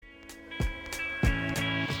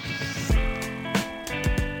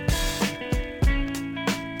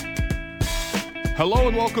Hello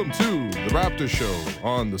and welcome to the Raptor Show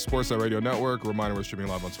on the Sportsnet Radio Network. Reminder, we're streaming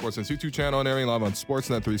live on Sportsnet's YouTube channel and airing live on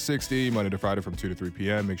Sportsnet 360, Monday to Friday from 2 to 3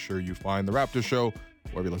 p.m. Make sure you find the Raptor Show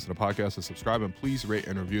wherever you listen to podcasts and subscribe, and please rate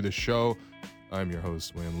and review the show. I'm your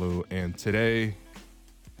host, Wayne Liu, and today,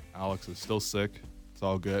 Alex is still sick. It's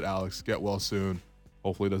all good. Alex, get well soon.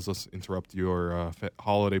 Hopefully this doesn't interrupt your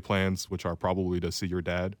holiday plans, which are probably to see your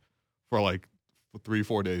dad for like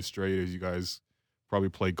 3-4 days straight as you guys probably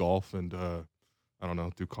play golf and I don't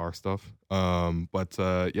know, do car stuff. But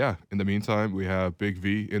in the meantime, we have Big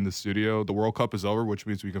V in the studio. The World Cup is over, which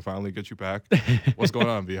means we can finally get you back. What's going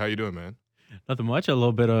on, V? How you doing, man? Nothing much. A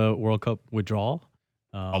little bit of World Cup withdrawal.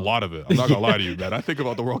 A lot of it. I'm not going to lie to you, man. I think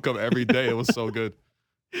about the World Cup every day. It was so good.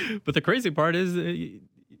 But the crazy part is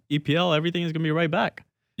EPL, everything is going to be right back.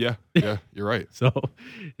 Yeah, you're right. So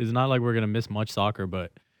it's not like we're going to miss much soccer,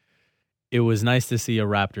 but it was nice to see a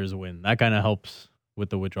Raptors win. That kind of helps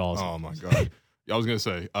with the withdrawals. Oh, my God. I was going to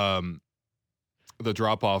say, the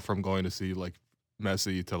drop-off from going to see, like,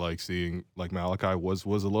 Messi to, like, seeing, like, Malachi was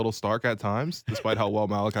a little stark at times, despite how well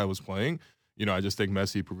Malachi was playing. You know, I just think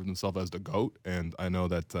Messi proved himself as the GOAT, and I know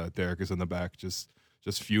that Derek is in the back just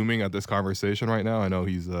fuming at this conversation right now. I know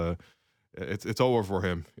he's it's over for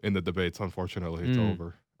him in the debates, unfortunately. It's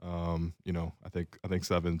over. You know, I think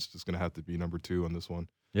Seven's just going to have to be number 2 on this one.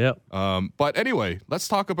 Yep. But anyway, let's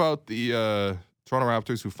talk about the Toronto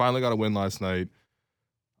Raptors, who finally got a win last night.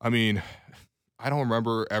 I mean, I don't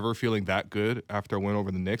remember ever feeling that good after a win over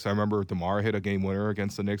the Knicks. I remember DeMar hit a game winner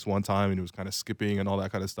against the Knicks one time, and he was kind of skipping and all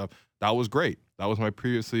that kind of stuff. That was great. That was my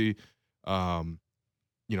previously,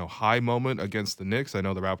 high moment against the Knicks. I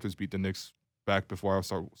know the Raptors beat the Knicks back before I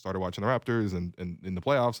started watching the Raptors and in the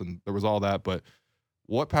playoffs, and there was all that. But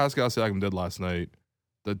what Pascal Siakam did last night,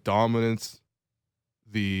 the dominance,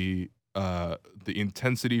 the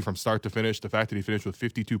intensity from start to finish, the fact that he finished with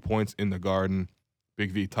 52 points in the Garden.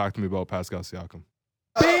 Big V, talk to me about Pascal Siakam.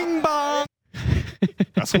 Bing bong.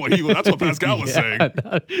 That's what Pascal was saying.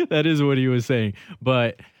 That is what he was saying.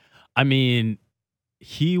 But I mean,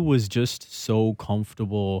 he was just so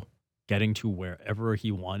comfortable getting to wherever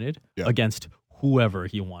he wanted against whoever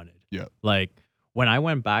he wanted. Yeah. Like when I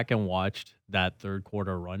went back and watched that third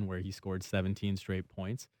quarter run where he scored 17 straight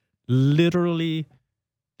points, literally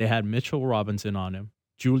they had Mitchell Robinson on him,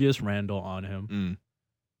 Julius Randle on him,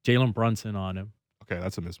 Jalen Brunson on him. Okay,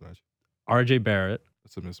 that's a mismatch. RJ Barrett.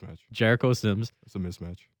 That's a mismatch. Jericho Sims. That's a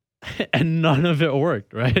mismatch. And none of it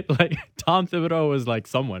worked, right? Like Tom Thibodeau was like,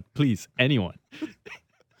 someone, please, anyone.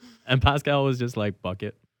 And Pascal was just like,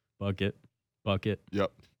 bucket, bucket, bucket.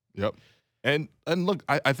 Yep. And look,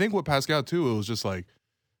 I think with Pascal too, it was just like,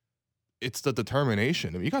 it's the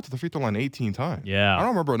determination. I mean, he got to the free throw line 18 times. Yeah. I don't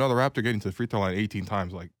remember another Raptor getting to the free throw line 18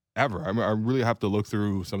 times, like, ever. I mean, I really have to look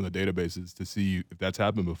through some of the databases to see if that's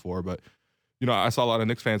happened before. But, you know, I saw a lot of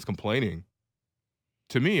Knicks fans complaining.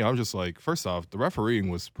 To me, I'm just like, first off, the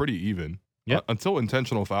refereeing was pretty even until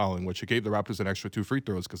intentional fouling, which it gave the Raptors an extra 2 free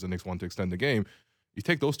throws because the Knicks wanted to extend the game. You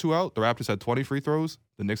take those 2 out, the Raptors had 20 free throws,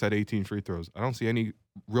 the Knicks had 18 free throws. I don't see any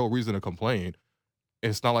real reason to complain.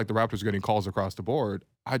 It's not like the Raptors are getting calls across the board.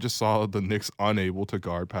 I just saw the Knicks unable to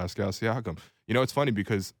guard Pascal Siakam. You know, it's funny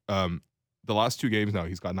because the last 2 games now,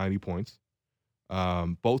 he's got 90 points.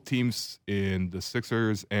 Both teams in the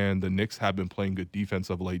Sixers and the Knicks have been playing good defense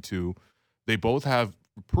of late too. They both have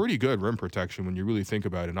pretty good rim protection when you really think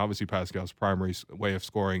about it. And obviously Pascal's primary way of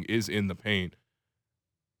scoring is in the paint.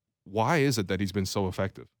 Why is it that he's been so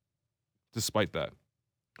effective despite that?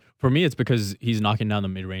 For me, it's because he's knocking down the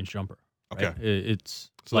mid-range jumper. Okay. Right?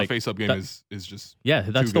 It's so like, the face-up game is just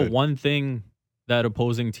that's the one thing that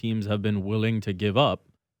opposing teams have been willing to give up.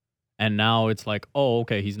 And now it's like, oh,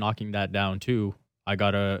 okay, he's knocking that down too. I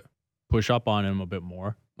got to push up on him a bit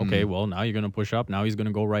more. Okay, well, now you're going to push up. Now he's going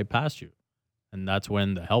to go right past you. And that's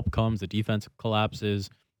when the help comes, the defense collapses.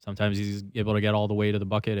 Sometimes he's able to get all the way to the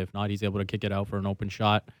bucket. If not, he's able to kick it out for an open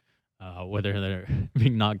shot. Whether they're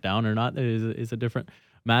being knocked down or not is a different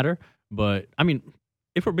matter. But, I mean,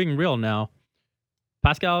 if we're being real now,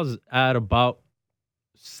 Pascal's at about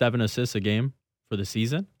 7 assists a game for the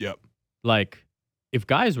season. Yep. Like, if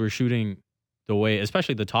guys were shooting the way,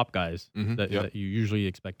 especially the top guys that you usually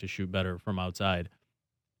expect to shoot better from outside,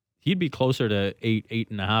 he'd be closer to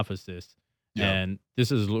 8.5 assists. Yep. And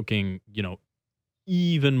this is looking,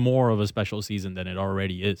 even more of a special season than it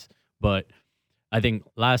already is. But I think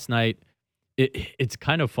last night, it's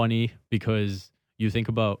kind of funny because you think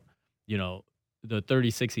about, the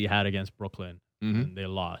 36 he had against Brooklyn, and they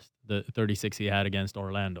lost. The 36 he had against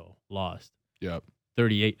Orlando, lost. Yep.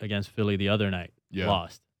 38 against Philly the other night,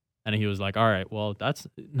 lost. And he was like, all right, well, that's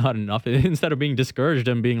not enough. Instead of being discouraged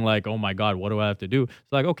and being like, oh my God, what do I have to do?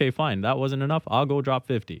 It's like, okay, fine. That wasn't enough. I'll go drop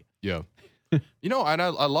 50. Yeah. And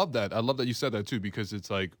I love that. I love that you said that too, because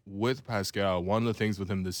it's like with Pascal, one of the things with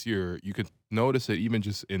him this year, you could notice it even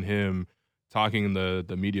just in him talking in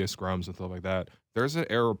the media scrums and stuff like that. There's an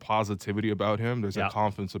air of positivity about him. There's a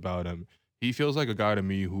confidence about him. He feels like a guy to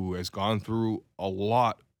me who has gone through a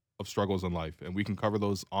lot of struggles in life, and we can cover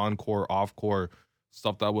those on-court, off-court,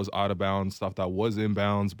 stuff that was out of bounds, stuff that was in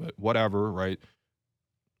bounds, but whatever, right?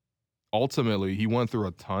 Ultimately, he went through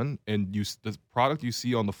a ton, and the product you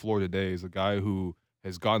see on the floor today is a guy who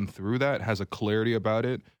has gotten through that, has a clarity about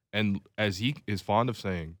it, and as he is fond of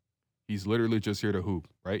saying, he's literally just here to hoop,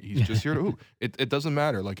 right? He's just here to hoop. It doesn't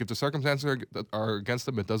matter. Like, if the circumstances are against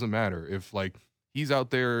him, it doesn't matter. If, like, he's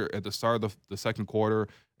out there at the start of the second quarter,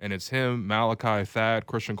 and it's him, Malachi, Thad,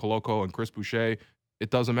 Christian Coloco, and Chris Boucher, it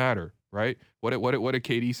doesn't matter. Right? What did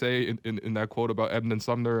KD say in that quote about Edmund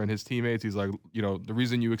Sumner and his teammates? He's like, the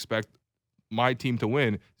reason you expect my team to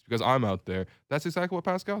win is because I'm out there. That's exactly what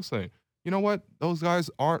Pascal's saying. You know what? Those guys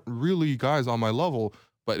aren't really guys on my level,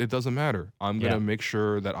 but it doesn't matter. I'm going to make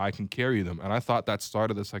sure that I can carry them. And I thought that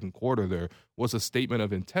start of the second quarter there was a statement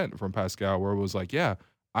of intent from Pascal, where it was like, yeah,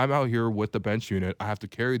 I'm out here with the bench unit. I have to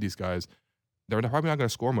carry these guys. They're probably not going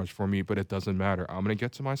to score much for me, but it doesn't matter. I'm going to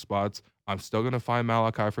get to my spots. I'm still going to find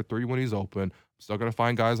Malachi for 3 when he's open. I'm still going to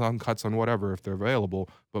find guys on cuts on whatever if they're available.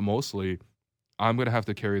 But mostly, I'm going to have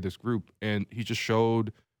to carry this group. And he just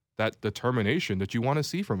showed that determination that you want to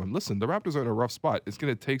see from him. Listen, the Raptors are in a rough spot. It's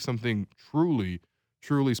going to take something truly,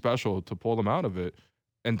 truly special to pull them out of it.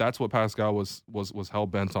 And that's what Pascal was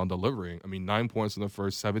hell-bent on delivering. I mean, 9 points in the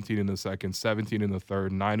first, 17 in the second, 17 in the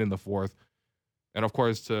third, 9 in the fourth. And of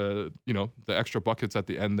course, the extra buckets at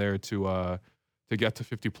the end there to get to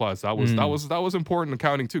 50 plus. That was important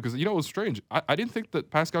accounting too, because it was strange. I didn't think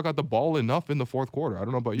that Pascal got the ball enough in the fourth quarter. I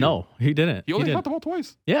don't know about you. No, he didn't. He only got the ball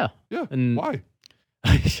twice. Yeah. And why?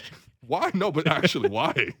 Why? No, but actually,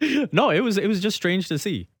 why? No, it was just strange to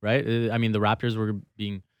see, right? I mean, the Raptors were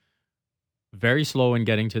being very slow in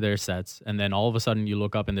getting to their sets, and then all of a sudden you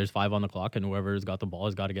look up and there's 5 on the clock, and whoever's got the ball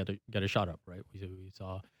has got to get a shot up, right? We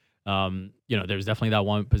saw. There's definitely that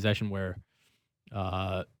one possession where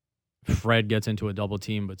Fred gets into a double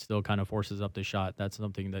team, but still kind of forces up the shot. That's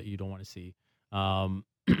something that you don't want to see. And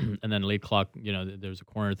then late clock, there's a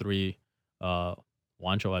corner 3,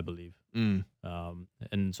 Wancho, I believe.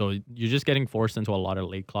 And so you're just getting forced into a lot of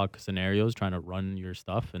late clock scenarios, trying to run your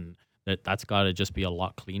stuff, and that's got to just be a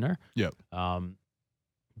lot cleaner. Yep.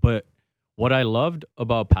 But what I loved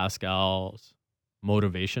about Pascal's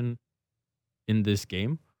motivation in this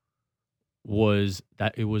game was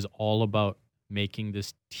that it was all about making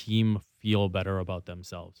this team feel better about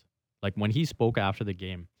themselves. Like when he spoke after the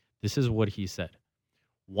game, this is what he said.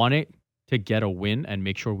 Wanted to get a win and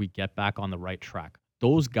make sure we get back on the right track.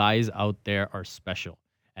 Those guys out there are special.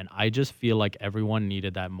 And I just feel like everyone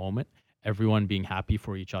needed that moment, everyone being happy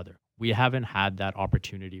for each other. We haven't had that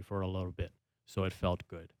opportunity for a little bit, so it felt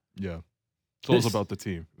good. Yeah. So it's about the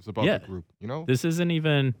team. It's about the group, This isn't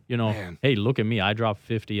even, hey, look at me. I dropped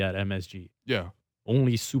 50 at MSG. Yeah.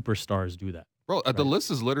 Only superstars do that. Bro, the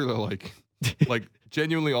list is literally like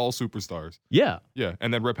genuinely all superstars. Yeah. Yeah.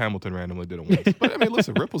 And then Rip Hamilton randomly didn't win. But I mean,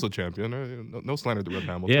 listen, Rip was a champion. No slander to Rip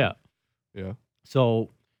Hamilton. Yeah. Yeah.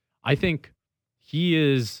 So I think he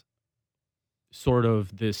is sort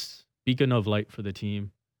of this beacon of light for the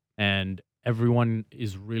team, and everyone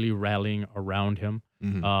is really rallying around him.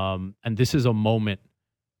 Mm-hmm. And this is a moment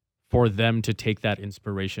for them to take that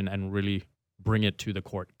inspiration and really bring it to the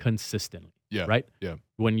court consistently. Yeah. Right? Yeah.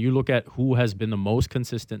 When you look at who has been the most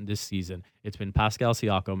consistent this season, it's been Pascal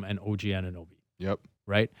Siakam and OG Anunoby. Yep.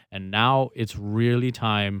 Right? And now it's really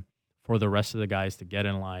time for the rest of the guys to get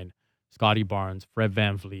in line. Scottie Barnes, Fred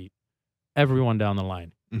VanVleet, everyone down the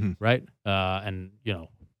line. Mm-hmm. Right? And,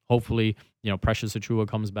 hopefully, Precious Achiuwa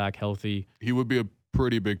comes back healthy. He would be a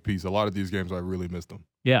pretty big piece. A lot of these games, I really missed him.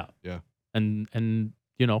 Yeah. Yeah. And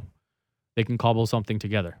they can cobble something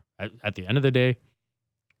together. At the end of the day,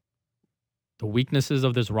 the weaknesses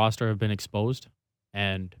of this roster have been exposed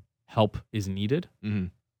and help is needed. Mm-hmm.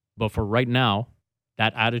 But for right now,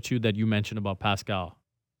 that attitude that you mentioned about Pascal,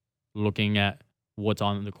 looking at what's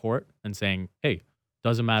on the court and saying, hey,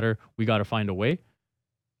 doesn't matter, we got to find a way.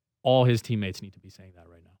 All his teammates need to be saying that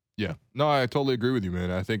right now. Yeah. No, I totally agree with you,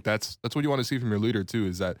 man. I think that's what you want to see from your leader too,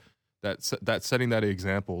 is that setting that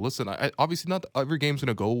example. Listen, obviously not every game's going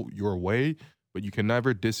to go your way, but you can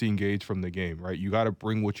never disengage from the game, right? You got to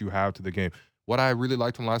bring what you have to the game. What I really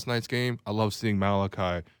liked from last night's game, I love seeing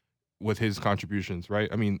Malachi with his contributions, right?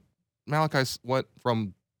 I mean, Malachi went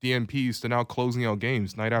from DNPs to now closing out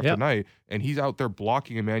games night after night, and he's out there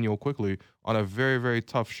blocking Emmanuel quickly on a very, very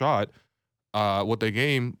tough shot with the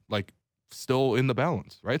game like still in the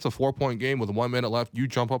balance, right? It's a 4-point game with 1 minute left. You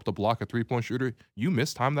jump up to block a 3-point shooter. You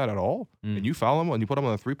mistime that at all, and you foul him and you put him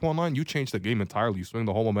on the 3-point line. You change the game entirely. You swing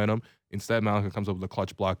the whole momentum. Instead, Malachi comes up with a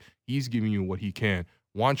clutch block. He's giving you what he can.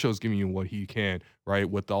 Juancho's giving you what he can, right,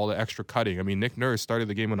 with all the extra cutting. I mean, Nick Nurse started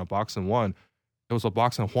the game in a box and one. It was a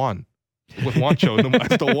box and Juan. With Juancho,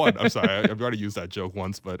 as the one. I'm sorry, I've already used that joke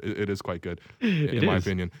once, but it is quite good, in my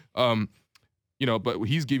opinion. But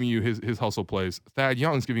he's giving you his hustle plays. Thad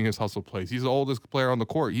Young's giving his hustle plays. He's the oldest player on the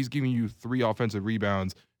court. He's giving you 3 offensive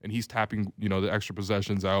rebounds, and he's tapping, the extra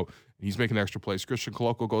possessions out. And he's making extra plays. Christian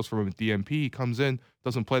Coloco goes from a DMP, comes in,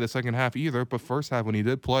 doesn't play the second half either, but first half when he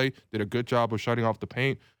did play, did a good job of shutting off the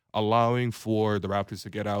paint, allowing for the Raptors to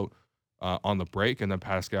get out on the break, and then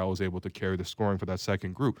Pascal was able to carry the scoring for that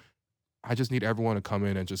second group. I just need everyone to come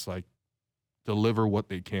in and just like deliver what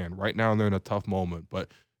they can. Right now they're in a tough moment,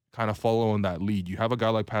 but kind of following that lead. You have a guy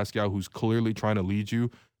like Pascal who's clearly trying to lead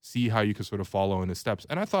you, see how you can sort of follow in his steps.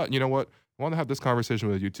 And I thought, you know what? I want to have this conversation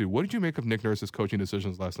with you too. What did you make of Nick Nurse's coaching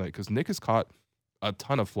decisions last night? Because Nick has caught a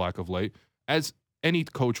ton of flack of late, as any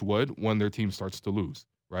coach would when their team starts to lose,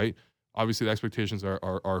 right? Obviously the expectations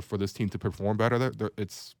are for this team to perform better.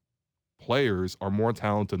 It's players are more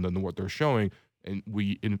talented than what they're showing, and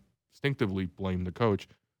we instinctively blame the coach.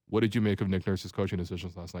 What did you make of Nick Nurse's coaching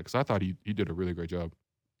decisions last night? Because I thought he did a really great job.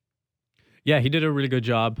 Yeah, he did a really good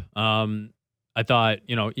job. I thought,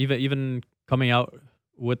 even coming out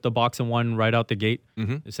with the box and one right out the gate,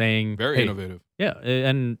 saying very innovative. Yeah,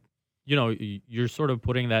 and you're sort of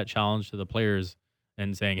putting that challenge to the players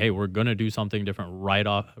and saying, hey, we're gonna do something different right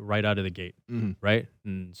out of the gate, right?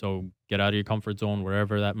 And so get out of your comfort zone,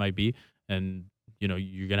 wherever that might be, and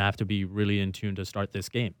you're gonna have to be really in tune to start this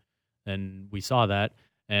game. And we saw that,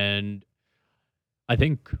 and I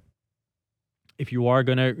think if you are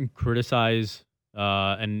going to criticize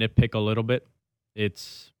and nitpick a little bit,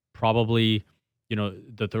 it's probably,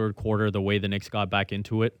 the third quarter, the way the Knicks got back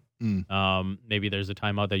into it. Maybe there's a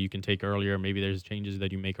timeout that you can take earlier. Maybe there's changes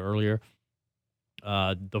that you make earlier.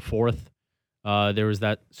 The fourth, there was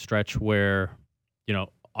that stretch where,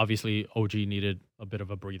 obviously OG needed a bit of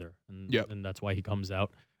a breather, and that's why he comes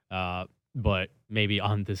out. But maybe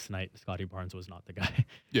on this night, Scottie Barnes was not the guy.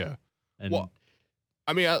 Yeah.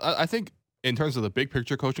 I think in terms of the big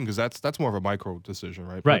picture coaching, because that's more of a micro decision,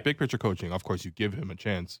 right? Right. But big picture coaching, of course, you give him a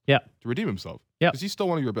chance to redeem himself. Yeah. Because he's still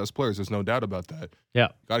one of your best players. There's no doubt about that. Yeah.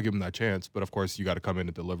 Got to give him that chance. But, of course, you got to come in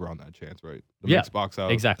and deliver on that chance, right? The mixed box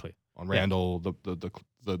out. Exactly. On Randall,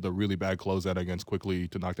 the really bad closeout against Quickly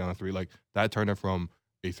to knock down a 3. Like, that turned it from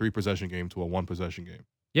a 3-possession game to a 1-possession game.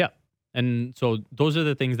 Yeah. And so those are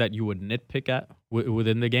the things that you would nitpick at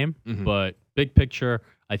within the game. But big picture,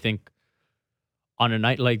 I think on a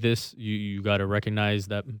night like this, you got to recognize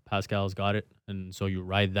that Pascal's got it. And so you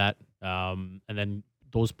ride that. And then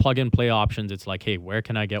those plug-and-play options, it's like, hey, where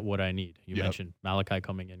can I get what I need? You mentioned Malachi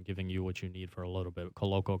coming in, giving you what you need for a little bit.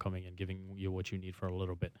 Coloco coming in, giving you what you need for a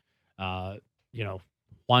little bit.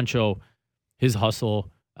 Juancho, his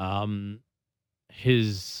hustle,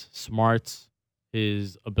 his smarts,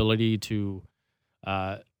 his ability to,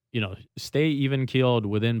 stay even-keeled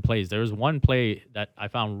within plays. There was one play that I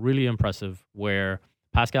found really impressive where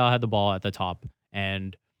Pascal had the ball at the top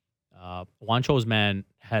and Juancho's man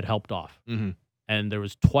had helped off. And there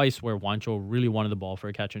was twice where Juancho really wanted the ball for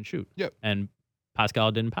a catch and shoot. Yep. And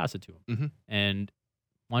Pascal didn't pass it to him. And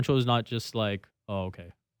Juancho is not just like, oh,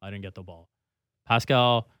 okay, I didn't get the ball.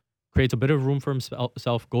 Pascal creates a bit of room for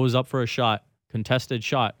himself, goes up for a shot, contested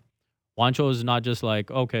shot. Juancho is not just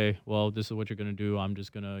like, okay, well, this is what you're going to do. I'm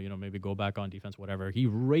just going to, maybe go back on defense, whatever. He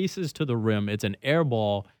races to the rim. It's an air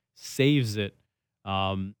ball, saves it,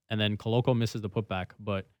 and then Coloco misses the putback.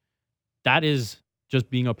 But that is just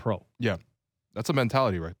being a pro. Yeah. That's a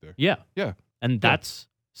mentality right there. Yeah. Yeah. And that's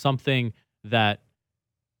something that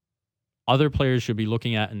other players should be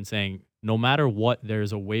looking at and saying, no matter what,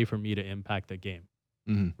 there's a way for me to impact the game.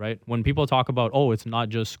 Right? When people talk about, oh, it's not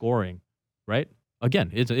just scoring, right?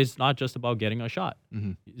 Again, it's not just about getting a shot.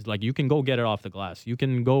 It's like you can go get it off the glass. You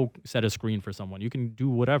can go set a screen for someone. You can do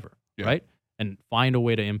whatever, right? And find a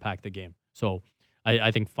way to impact the game. So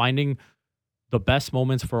I think finding the best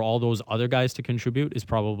moments for all those other guys to contribute is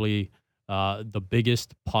probably the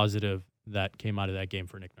biggest positive that came out of that game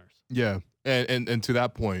for Nick Nurse. Yeah, and to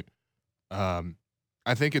that point,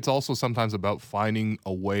 I think it's also sometimes about finding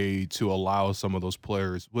a way to allow some of those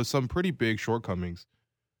players with some pretty big shortcomings,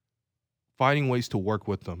 finding ways to work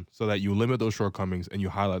with them so that you limit those shortcomings and you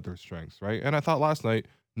highlight their strengths, right? And I thought last night,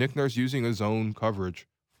 Nick Nurse using his zone coverage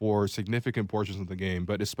for significant portions of the game,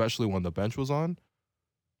 but especially when the bench was on,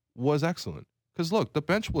 was excellent. Because look, the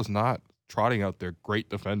bench was not trotting out their great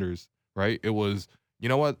defenders, right? It was, you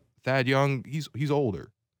know what, Thad Young, he's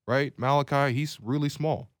older, right? Malachi, he's really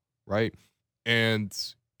small, right? And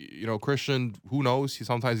Christian, who knows?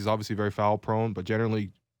 Sometimes he's obviously very foul prone, but generally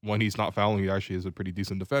when he's not fouling, he actually is a pretty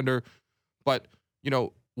decent defender. But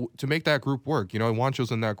to make that group work, Juancho's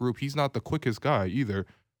in that group. He's not the quickest guy either.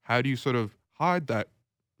 How do you sort of hide that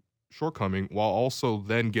shortcoming while also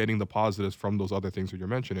then getting the positives from those other things that you're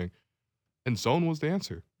mentioning? And zone was the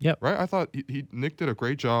answer. Yep. Right? I thought Nick did a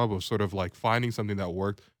great job of sort of like finding something that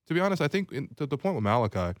worked. To be honest, I think to the point with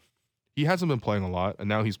Malachi, he hasn't been playing a lot, and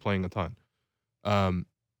now he's playing a ton.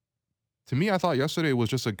 To me, I thought yesterday was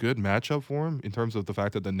just a good matchup for him in terms of the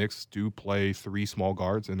fact that the Knicks do play 3 small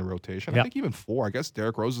guards in the rotation. Yep. I think even 4. I guess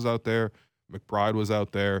Derrick Rose was out there, McBride was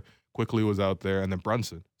out there, Quickly was out there, and then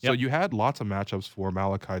Brunson. So you had lots of matchups for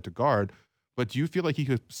Malachi to guard, but do you feel like he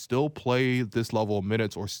could still play this level of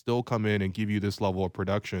minutes or still come in and give you this level of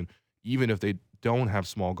production, even if they don't have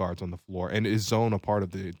small guards on the floor? And is zone a part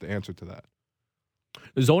of the answer to that?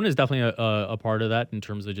 Zone is definitely a part of that in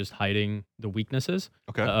terms of just hiding the weaknesses.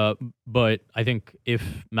 Okay. But I think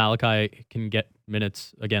if Malachi can get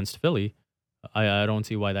minutes against Philly, I don't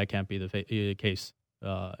see why that can't be the case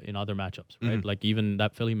in other matchups, right? Mm-hmm. Like even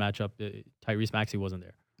that Philly matchup, Tyrese Maxey wasn't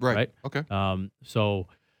there. Right. Okay. So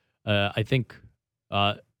I think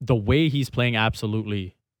the way he's playing,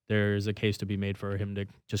 absolutely, there's a case to be made for him to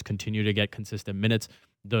just continue to get consistent minutes.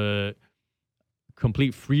 The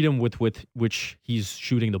complete freedom with which he's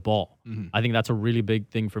shooting the ball. Mm-hmm. I think that's a really big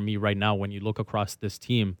thing for me right now when you look across this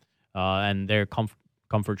team and their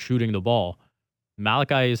comfort shooting the ball.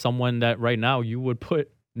 Malachi is someone that right now you would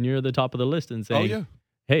put near the top of the list and say,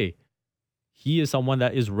 hey, he is someone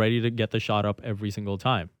that is ready to get the shot up every single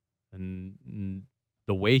time. And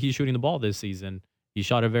the way he's shooting the ball this season, he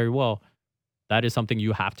shot it very well. That is something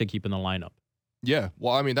you have to keep in the lineup. Yeah.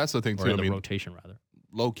 Well, I mean, that's the thing, too. Or in the rotation, rather.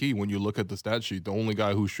 Low key, when you look at the stat sheet, the only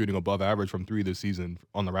guy who's shooting above average from 3 this season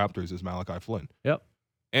on the Raptors is Malachi Flynn. Yep.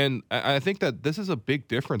 And I think that this is a big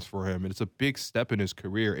difference for him, and it's a big step in his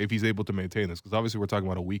career if he's able to maintain this, because obviously we're talking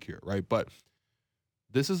about a week here, right? But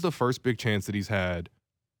this is the first big chance that he's had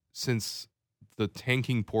since the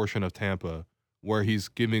tanking portion of Tampa, where he's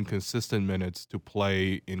given consistent minutes to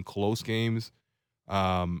play in close games,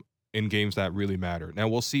 in games that really matter. Now,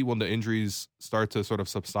 we'll see when the injuries start to sort of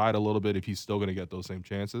subside a little bit if he's still going to get those same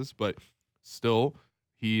chances. But still,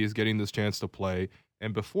 he is getting this chance to play.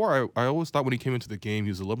 And before, I always thought when he came into the game, he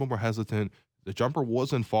was a little bit more hesitant. The jumper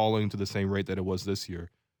wasn't falling to the same rate that it was this year.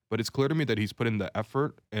 But it's clear to me that he's put in the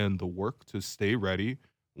effort and the work to stay ready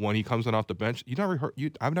when he comes in off the bench.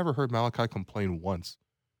 I've never heard Malachi complain once,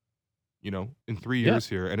 in 3 years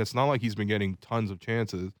here. And it's not like he's been getting tons of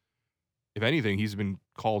chances. If anything, he's been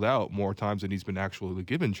called out more times than he's been actually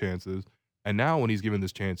given chances. And now when he's given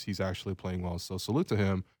this chance, he's actually playing well. So salute to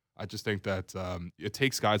him. I just think that it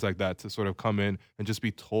takes guys like that to sort of come in and just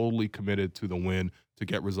be totally committed to the win to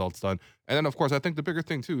get results done. And then, of course, I think the bigger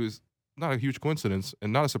thing, too, is not a huge coincidence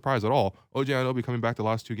and not a surprise at all. OG Anunoby coming back the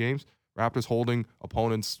last 2 games, Raptors holding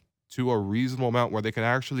opponents to a reasonable amount where they can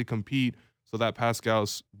actually compete so that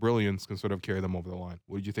Pascal's brilliance can sort of carry them over the line.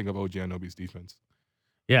 What did you think of OG Anunoby's defense?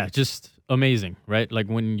 Yeah, just amazing, right? Like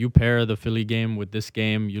when you pair the Philly game with this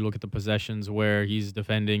game, you look at the possessions where he's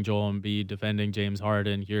defending Joel Embiid, defending James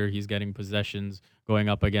Harden. Here he's getting possessions going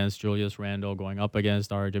up against Julius Randle, going up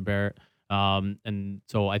against RJ Barrett. And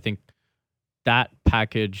so I think that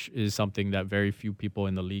package is something that very few people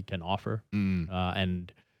in the league can offer.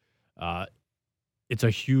 And it's a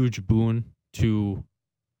huge boon to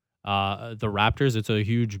the Raptors. It's a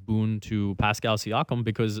huge boon to Pascal Siakam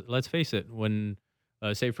because let's face it, when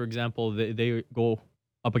say, for example, they go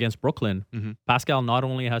up against Brooklyn, Pascal not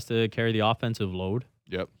only has to carry the offensive load,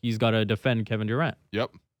 he's got to defend Kevin Durant.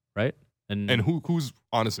 Right? And who's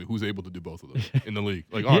able to do both of those in the league?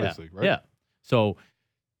 Like, honestly, right? Yeah. So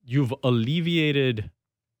you've alleviated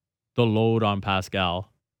the load on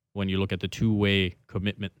Pascal when you look at the two-way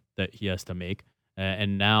commitment that he has to make.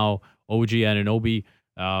 And now OG Anunoby,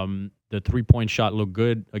 the three-point shot looked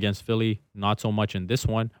good against Philly, not so much in this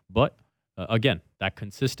one, but again, that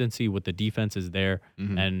consistency with the defense is there,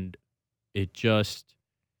 and it just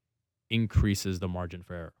increases the margin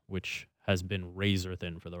for error, which has been razor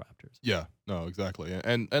thin for the Raptors. Yeah, no, exactly.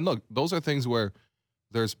 And look, those are things where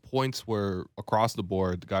there's points where across the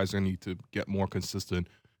board, the guys are going to need to get more consistent,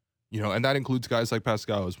 and that includes guys like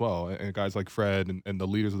Pascal as well, and guys like Fred and the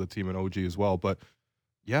leaders of the team and OG as well. But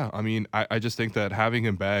yeah, I mean, I just think that having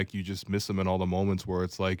him back, you just miss him in all the moments where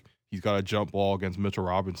it's like he's got a jump ball against Mitchell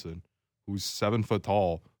Robinson, who's 7 foot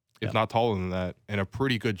tall, if not taller than that, and a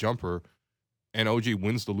pretty good jumper, and OG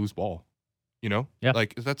wins the loose ball. You know? Yeah.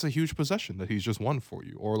 Like, that's a huge possession that he's just won for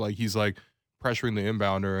you. Or, like, he's, like, pressuring the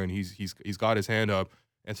inbounder, and he's got his hand up,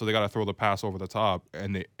 and so they got to throw the pass over the top,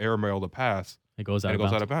 and they airmail the pass. It goes out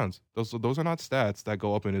out of bounds. Those are not stats that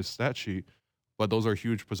go up in his stat sheet, but those are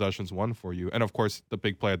huge possessions won for you. And, of course, the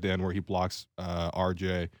big play at the end where he blocks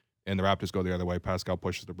RJ, and the Raptors go the other way. Pascal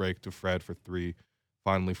pushes the break to Fred for 3.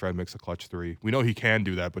 Finally, Fred makes a clutch 3. We know he can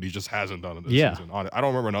do that, but he just hasn't done it this season. I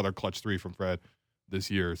don't remember another clutch 3 from Fred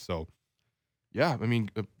this year, so... Yeah, I mean,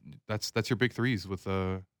 that's your big threes with,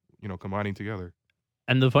 combining together.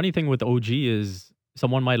 And the funny thing with OG is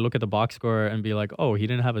someone might look at the box score and be like, oh, he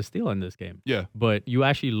didn't have a steal in this game. Yeah. But you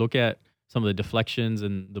actually look at some of the deflections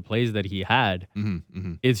and the plays that he had.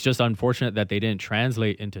 It's just unfortunate that they didn't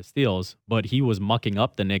translate into steals, but he was mucking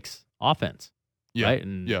up the Knicks offense. Yeah. Right?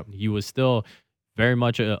 And he was still very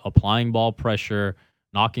much applying ball pressure,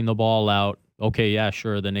 knocking the ball out. Okay, yeah,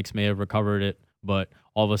 sure, the Knicks may have recovered it, but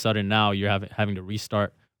all of a sudden now you're having to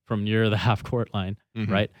restart from near the half-court line,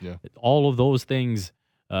 right? Yeah. All of those things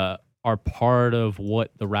are part of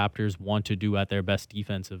what the Raptors want to do at their best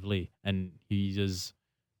defensively, and he is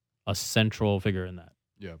a central figure in that.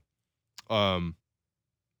 Yeah.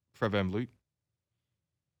 Fred VanVleet.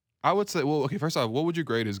 I would say, well, okay, first off, what would you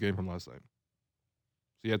grade his game from last night?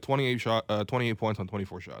 So he had 28 points on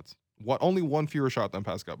 24 shots. Only one fewer shot than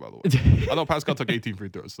Pascal, by the way. I know Pascal took 18 free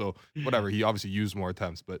throws, so whatever. He obviously used more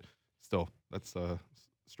attempts, but still, that's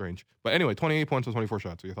strange. But anyway, 28 points on 24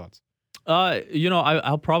 shots. What are your thoughts?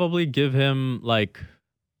 I'll probably give him like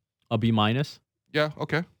a B-. Yeah,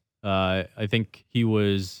 okay. I think he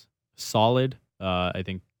was solid. I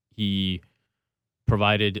think he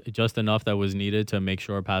provided just enough that was needed to make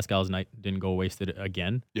sure Pascal's night didn't go wasted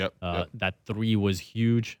again. Yep. That 3 was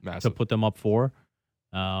huge. Massive. To put them up 4.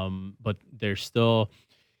 But there's still,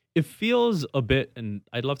 it feels a bit, and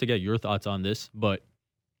I'd love to get your thoughts on this, but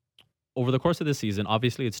over the course of the season,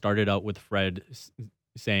 obviously it started out with Fred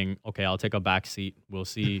saying, okay, I'll take a back seat. We'll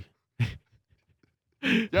see.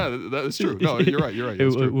 Yeah, that is true. No, you're right.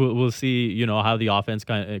 It's true. We'll see, how the offense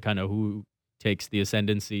kind of who takes the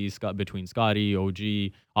ascendancy between Scottie,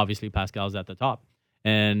 OG, obviously Pascal's at the top.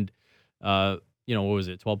 And, what was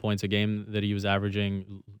it, 12 points a game that he was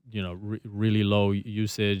averaging, really low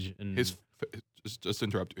usage. And just to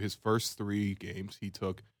interrupt you, his first 3 games, he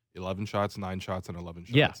took 11 shots, 9 shots, and 11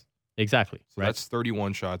 shots. Yeah, exactly. So that's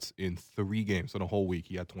 31 shots in 3 games. In a whole week,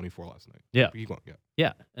 he had 24 last night. Yeah. Keep going,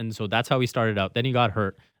 Yeah, and so that's how he started out. Then he got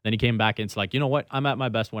hurt. Then he came back, and it's like, you know what? I'm at my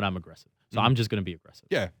best when I'm aggressive. So I'm just going to be aggressive.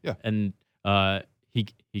 Yeah. And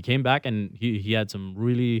he came back, and he had some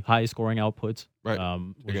really high scoring outputs. Right.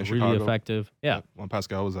 Was Against really Chicago. effective. Yeah. When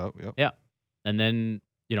Pascal was out. Yeah. And then,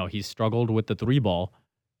 he struggled with the 3 ball.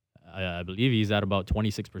 I believe he's at about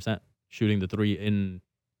 26% shooting the 3 in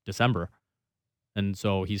December. And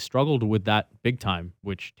so he struggled with that big time,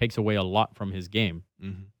 which takes away a lot from his game.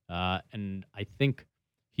 And I think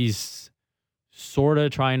he's sort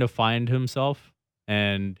of trying to find himself,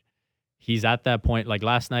 and he's at that point. Like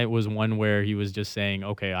last night was one where he was just saying,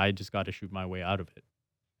 okay, I just got to shoot my way out of it.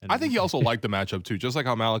 And I think he also liked the matchup too, just like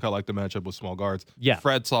how Malachi liked the matchup with small guards. Yeah.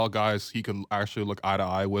 Fred saw guys he could actually look eye to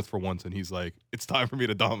eye with for once, and he's like, it's time for me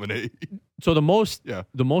to dominate. So the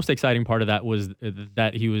most exciting part of that was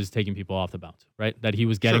that he was taking people off the bounce, right? That he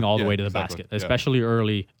was getting all the way to the basket, especially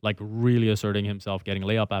early, like really asserting himself, getting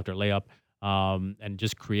layup after layup, and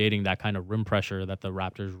just creating that kind of rim pressure that the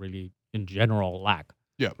Raptors really, in general, lack.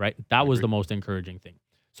 Yeah. Right? That was the most encouraging thing.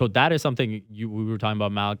 So that is something we were talking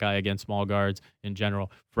about Malachi against small guards in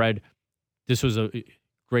general. Fred, this was a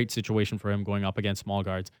great situation for him going up against small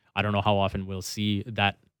guards. I don't know how often we'll see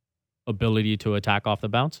that ability to attack off the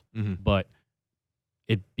bounce, but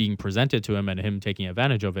it being presented to him and him taking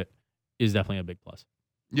advantage of it is definitely a big plus.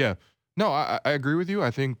 Yeah. No, I agree with you.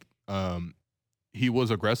 I think he was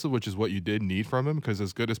aggressive, which is what you did need from him, because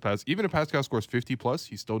as good as even if Pascal scores 50 plus,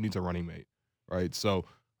 he still needs a running mate, right? So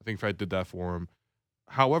I think Fred did that for him.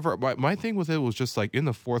 However, my thing with it was just like in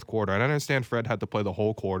the fourth quarter, and I understand Fred had to play the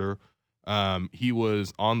whole quarter. He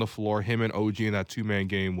was on the floor. Him and OG in that 2-man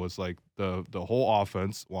game was like the whole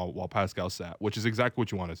offense while Pascal sat, which is exactly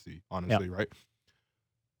what you want to see, honestly, right?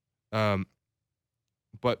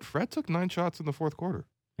 But Fred took 9 shots in the fourth quarter.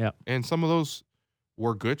 Yeah. And some of those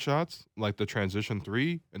were good shots, like the transition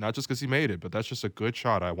 3, and not just because he made it, but that's just a good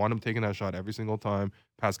shot. I want him taking that shot every single time.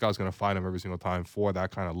 Pascal's going to find him every single time for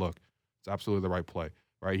that kind of look. It's absolutely the right play,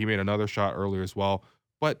 right? He made another shot earlier as well.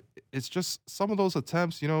 But it's just some of those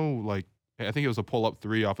attempts, like I think it was a pull-up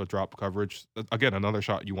 3 off a drop coverage. Again, another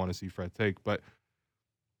shot you want to see Fred take. But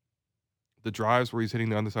the drives where he's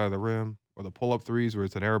hitting the underside of the rim, or the pull-up threes where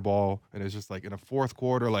it's an air ball, and it's just like in a fourth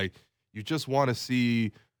quarter, like you just want to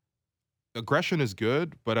see aggression is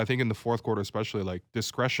good, but I think in the fourth quarter especially, like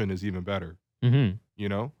discretion is even better. Mm-hmm. You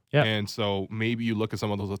know? Yeah. And so maybe you look at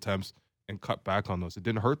some of those attempts and cut back on those. It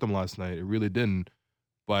didn't hurt them last night. It really didn't.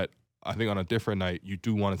 But I think on a different night, you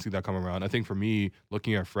do want to see that come around. I think for me,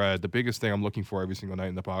 looking at Fred, the biggest thing I'm looking for every single night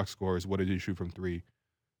in the box score is what did he shoot from three?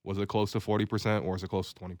 Was it close to 40% or is it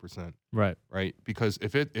close to 20%? Right. Right? Because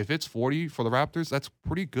if it's 40 for the Raptors, that's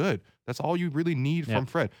pretty good. That's all you really need from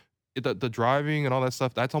Fred. The driving and all that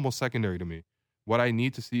stuff, that's almost secondary to me. What I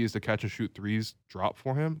need to see is the catch and shoot threes drop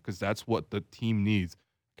for him because that's what the team needs.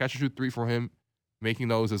 Catch and shoot three for him, making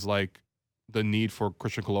those is like the need for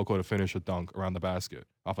Christian Koloko to finish a dunk around the basket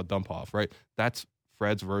off a dump off, right? That's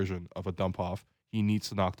Fred's version of a dump off. He needs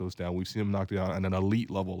to knock those down. We've seen him knock it down at an elite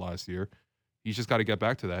level last year. He's just got to get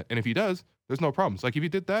back to that. And if he does, there's no problems. Like if he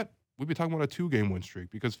did that, we'd be talking about a 2-game win streak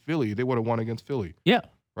because Philly, they would have won against Philly. Yeah.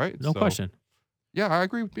 Right? No question. Yeah, I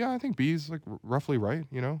agree. Yeah, I think B's like roughly right.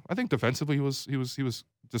 You know, I think defensively he was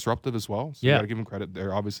disruptive as well. So you got to give him credit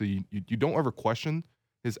there. Obviously, you don't ever question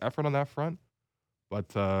his effort on that front.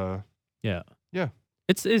 But yeah,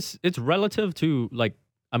 it's relative to like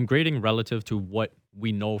I'm grading relative to what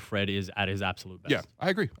we know Fred is at his absolute best. Yeah, I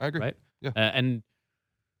agree. Right? Yeah, and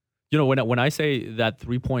you know when I say that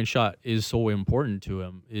 3-point shot is so important to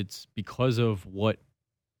him, it's because of what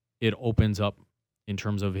it opens up in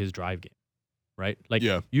terms of his drive game. Right? Like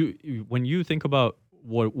you when you think about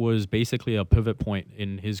what was basically a pivot point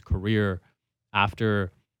in his career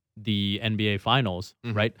after the NBA finals,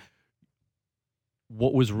 right?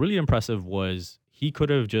 What was really impressive was he could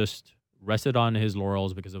have just rested on his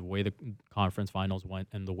laurels because of the way the conference finals went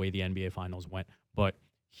and the way the NBA finals went, but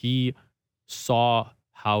he saw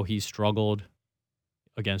how he struggled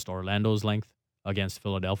against Orlando's length, against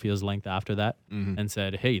Philadelphia's length after that, and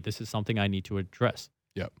said, hey, this is something I need to address.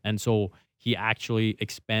 Yep. And so he actually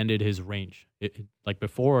expanded his range. Like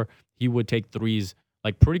before, he would take threes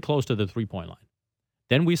like pretty close to the 3-point line.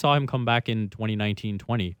 Then we saw him come back in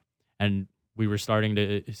 2019-20, and we were starting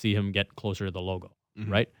to see him get closer to the logo,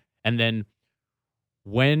 right? And then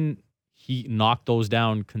when he knocked those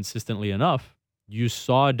down consistently enough, you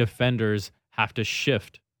saw defenders have to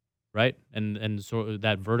shift, right? And so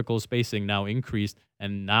that vertical spacing now increased,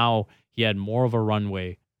 and now he had more of a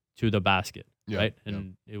runway to the basket, right?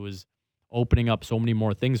 And it was opening up so many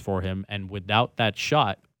more things for him. And without that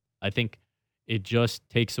shot, I think it just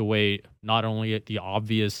takes away not only the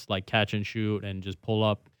obvious like catch and shoot and just pull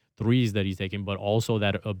up threes that he's taking, but also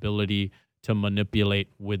that ability to manipulate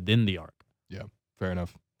within the arc. Yeah, fair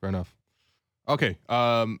enough. Okay,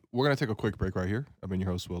 we're going to take a quick break right here. I've been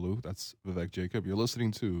your host, Will Lou. That's Vivek Jacob. You're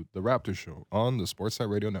listening to The Raptor Show on the Sportsnet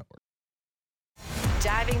Radio Network.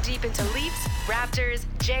 Diving deep into Leafs, Raptors,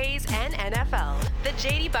 Jays, and NFL. The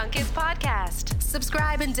JD Bunkis Podcast.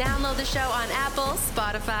 Subscribe and download the show on Apple,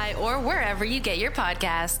 Spotify, or wherever you get your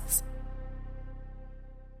podcasts.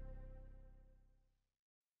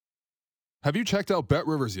 Have you checked out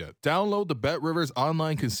BetRivers yet? Download the BetRivers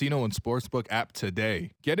online casino and sportsbook app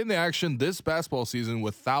today. Get in the action this basketball season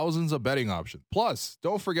with thousands of betting options. Plus,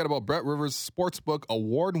 don't forget about BetRivers Sportsbook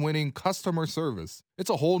award-winning customer service. It's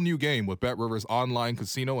a whole new game with BetRivers online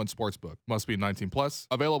casino and sportsbook. Must be 18 plus.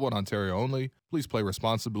 Available in Ontario only. Please play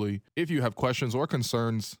responsibly. If you have questions or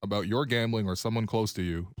concerns about your gambling or someone close to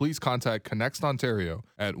you, please contact Connect Ontario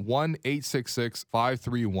at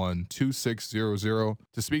 1-866-531-2600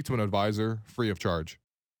 to speak to an advisor free of charge.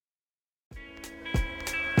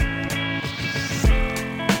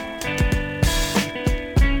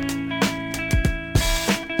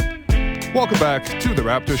 Welcome back to the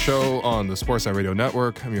Raptor Show on the Sportsnet Radio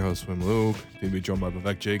Network. I'm your host, Wim Luke. Going to be joined by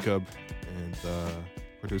Vivek Jacob and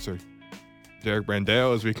producer Derek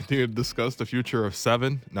Brandale as we continue to discuss the future of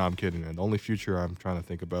 7. No, I'm kidding, man. The only future I'm trying to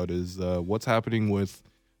think about is what's happening with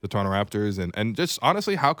the Toronto Raptors and just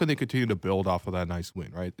honestly, how can they continue to build off of that nice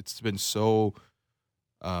win, right? It's been so,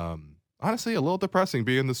 honestly, a little depressing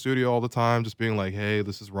being in the studio all the time, just being like, hey,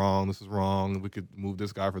 this is wrong. We could move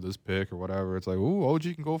this guy for this pick or whatever. It's like, ooh, OG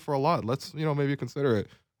can go for a lot. Let's, maybe consider it.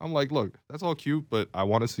 I'm like, look, that's all cute, but I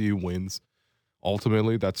want to see wins.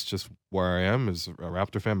 Ultimately, that's just where I am as a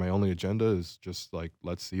Raptor fan. My only agenda is just like,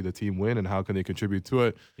 let's see the team win and how can they contribute to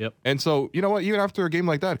it. Yep. And so, you know what, even after a game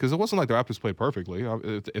like that, because it wasn't like the Raptors played perfectly.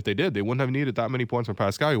 If they did, they wouldn't have needed that many points from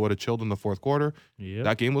Pascal. He would have chilled in the fourth quarter. Yep.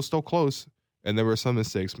 That game was still close, and there were some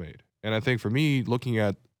mistakes made. And I think for me, looking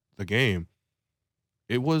at the game,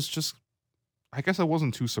 it was just, I guess I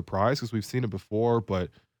wasn't too surprised because we've seen it before, but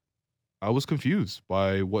I was confused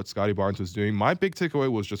by what Scottie Barnes was doing. My big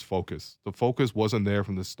takeaway was just focus. The focus wasn't there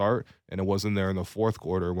from the start, and it wasn't there in the fourth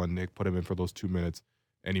quarter when Nick put him in for those 2 minutes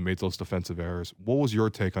and he made those defensive errors. What was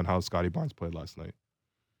your take on how Scottie Barnes played last night?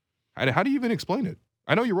 And how do you even explain it?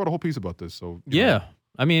 I know you wrote a whole piece about this. So yeah, know.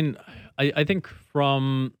 I mean, I think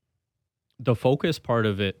from the focus part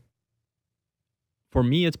of it, for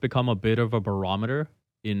me, it's become a bit of a barometer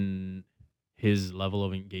in his level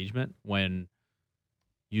of engagement when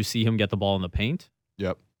you see him get the ball in the paint.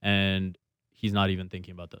 Yep. And he's not even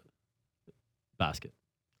thinking about the basket.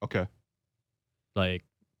 Okay. Like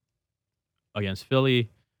against Philly,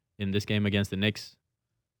 in this game against the Knicks,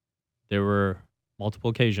 there were multiple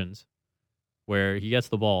occasions where he gets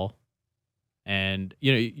the ball and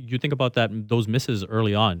you think about those misses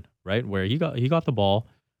early on, right? Where he got the ball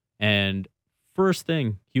and first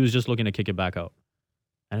thing he was just looking to kick it back out.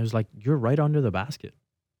 And it was like, you're right under the basket.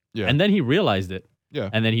 Yeah. And then he realized it. Yeah.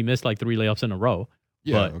 And then he missed like 3 layups in a row.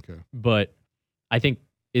 Yeah. Okay. But I think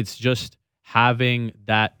it's just having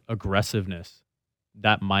that aggressiveness,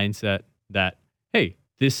 that mindset that, hey,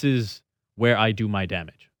 this is where I do my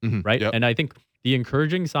damage. Mm-hmm. Right. Yep. And I think the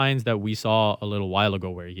encouraging signs that we saw a little while ago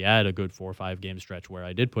where he had a good 4 or 5 game stretch where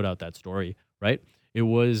I did put out that story, right? It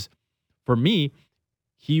was, for me,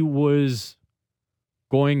 he was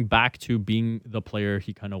going back to being the player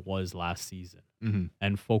he kind of was last season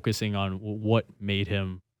and focusing on what made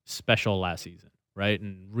him special last season, right?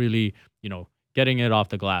 And really, getting it off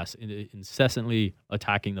the glass, incessantly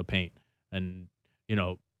attacking the paint and,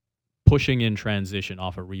 pushing in transition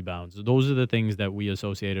off of rebounds. Those are the things that we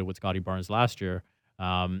associated with Scottie Barnes last year.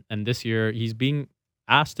 And this year, he's being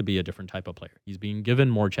asked to be a different type of player. He's being given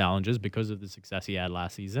more challenges because of the success he had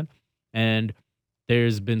last season. And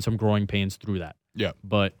there's been some growing pains through that. Yeah.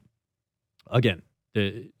 But again,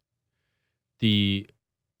 the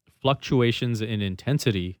fluctuations in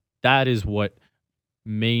intensity, that is what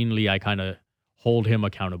mainly I kind of hold him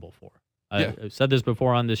accountable for. I've said this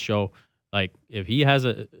before on this show. Like, if he has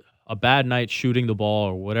a bad night shooting the ball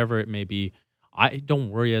or whatever it may be, I don't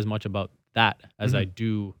worry as much about that as I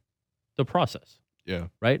do the process. Yeah.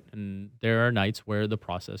 Right? And there are nights where the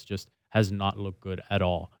process just has not looked good at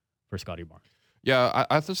all for Scottie Barnes. Yeah,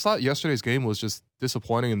 I just thought yesterday's game was just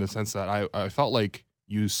disappointing in the sense that I felt like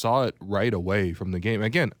you saw it right away from the game.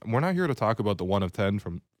 Again, we're not here to talk about the 1 of 10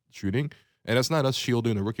 from shooting, and it's not us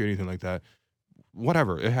shielding the rookie or anything like that.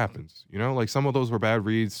 Whatever, it happens. Like some of those were bad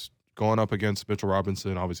reads going up against Mitchell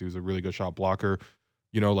Robinson. Obviously, he was a really good shot blocker.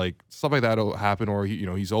 Like stuff like that will happen, or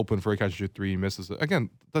he's open for a catch and shoot 3, he misses it. Again,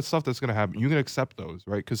 that's stuff that's going to happen. You can accept those,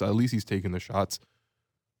 right? Because at least he's taking the shots.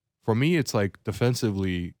 For me, it's like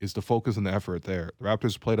defensively is the focus and the effort there. The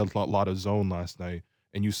Raptors played a lot of zone last night,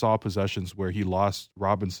 and you saw possessions where he lost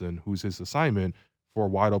Robinson, who's his assignment, for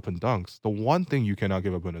wide open dunks. The one thing you cannot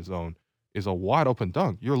give up in a zone is a wide open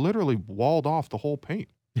dunk. You're literally walled off the whole paint.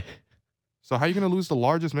 So how are you going to lose the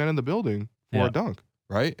largest man in the building for a dunk,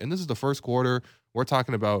 right? And this is the first quarter. We're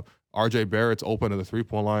talking about RJ Barrett's open to the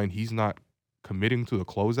 3-point line. He's not committing to the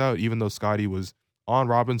closeout, even though Scottie was on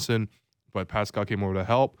Robinson, but Pascal came over to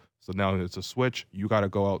help. So now it's a switch. You got to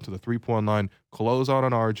go out to the 3-point line, close out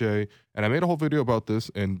on RJ. And I made a whole video about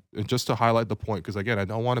this, and just to highlight the point, because again, I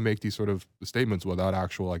don't want to make these sort of statements without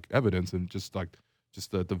actual evidence and just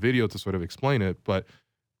the video to sort of explain it. But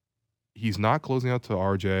he's not closing out to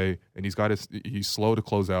RJ, and he's slow to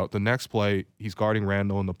close out. The next play, he's guarding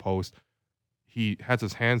Randall in the post. He has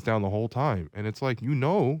his hands down the whole time, and it's like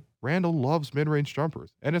Randall loves mid-range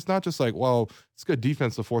jumpers, and it's not just like, well, it's good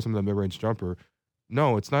defense to force him to the mid-range jumper.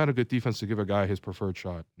 No, it's not a good defense to give a guy his preferred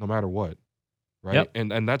shot, no matter what, right? Yep.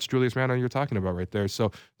 And that's Julius Randle you're talking about right there.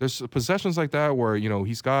 So there's possessions like that where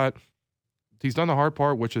he's done the hard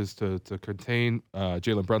part, which is to contain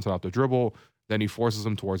Jalen Brunson off the dribble. Then he forces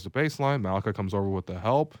him towards the baseline. Malika comes over with the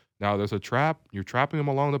help. Now there's a trap. You're trapping him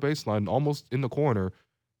along the baseline, almost in the corner.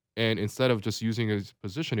 And instead of just using his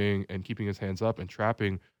positioning and keeping his hands up and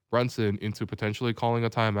trapping Brunson into potentially calling a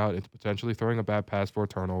timeout, into potentially throwing a bad pass for a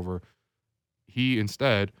turnover,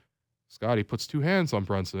 Scottie puts 2 hands on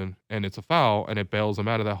Brunson, and it's a foul, and it bails him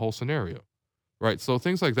out of that whole scenario, right? So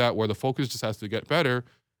things like that where the focus just has to get better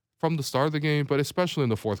from the start of the game, but especially in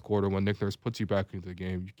the fourth quarter when Nick Nurse puts you back into the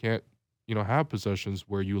game. You can't, have possessions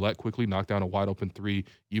where you let quickly knock down a wide-open 3,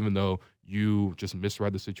 even though you just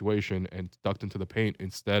misread the situation and ducked into the paint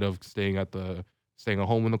instead of staying at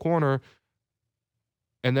home in the corner.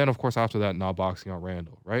 And then, of course, after that, not boxing out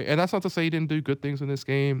Randall, right? And that's not to say he didn't do good things in this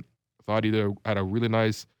game. Thought he had a really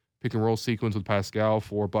nice pick and roll sequence with Pascal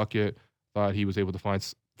for a bucket. Thought he was able to find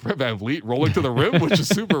Fred VanVleet rolling to the rim, which is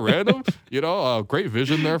super random. Great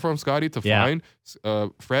vision there from Scottie to find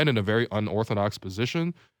Fred in a very unorthodox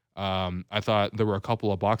position. I thought there were a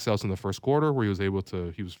couple of box outs in the first quarter where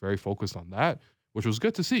he was very focused on that, which was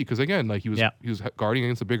good to see because again, like he was guarding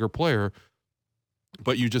against a bigger player,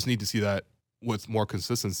 but you just need to see that with more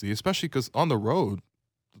consistency, especially because on the road,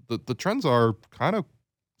 the trends are kind of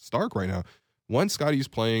stark right now. When Scottie's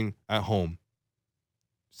playing at home,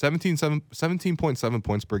 17.7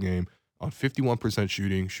 points per game on 51%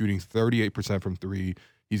 shooting 38% from three.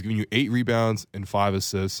 He's giving you 8 rebounds and 5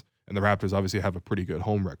 assists, and the Raptors obviously have a pretty good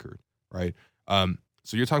home record, right?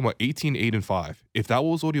 So you're talking about 18, 8, and 5. If that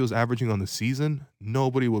was what he was averaging on the season,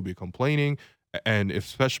 nobody would be complaining, and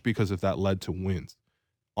especially because if that led to wins.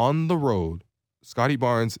 On the road, Scottie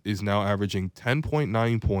Barnes is now averaging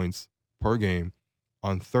 10.9 points per game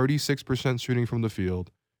on 36% shooting from the field,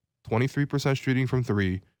 23% shooting from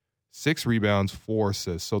three, 6 rebounds, 4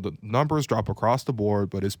 assists. So the numbers drop across the board,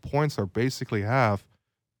 but his points are basically half,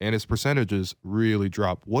 and his percentages really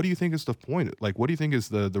drop. What do you think is the point? Like, what do you think is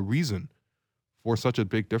the reason for such a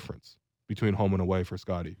big difference between home and away for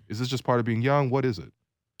Scottie? Is this just part of being young? What is it?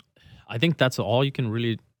 I think that's all you can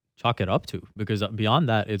really chalk it up to, because beyond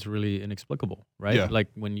that, it's really inexplicable, right? Yeah. Like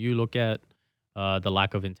when you look at the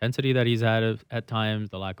lack of intensity that he's had at times,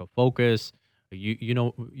 the lack of focus.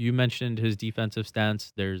 You mentioned his defensive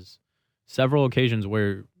stance. There's several occasions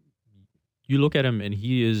where you look at him and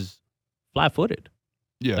he is flat-footed.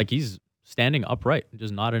 Yeah. Like he's standing upright,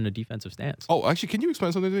 just not in a defensive stance. Oh, actually, can you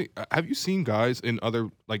explain something to me? Have you seen guys in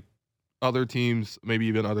other teams, maybe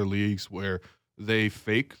even other leagues, where they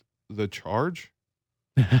fake the charge?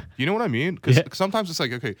 You know what I mean? Because sometimes it's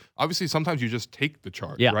like, okay, obviously sometimes you just take the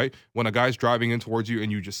charge, right? When a guy's driving in towards you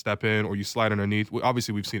and you just step in or you slide underneath.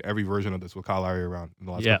 Obviously, we've seen every version of this with Kyle Lowry around in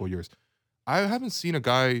the last couple of years. I haven't seen a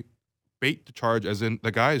guy bait the charge, as in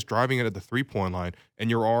the guy is driving it at the 3-point line and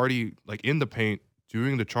you're already like in the paint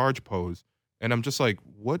doing the charge pose. And I'm just like,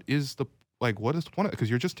 what is the point? Because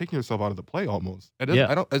you're just taking yourself out of the play almost.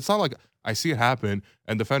 It's not like I see it happen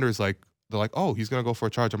and defenders they're like, oh, he's going to go for a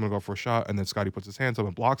charge, I'm going to go for a shot, and then Scottie puts his hands up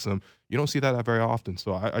and blocks him. You don't see that very often.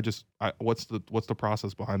 So what's the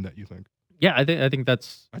process behind that, you think? Yeah, I think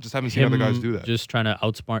that's I just haven't seen other guys do that. Just trying to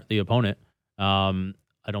outsmart the opponent.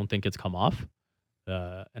 I don't think it's come off.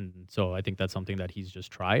 And so I think that's something that he's just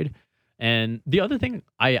tried. And the other thing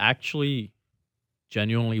I actually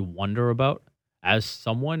genuinely wonder about, as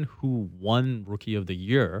someone who won Rookie of the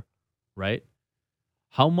Year, right?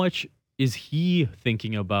 How much is he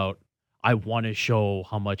thinking about, I want to show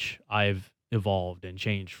how much I've evolved and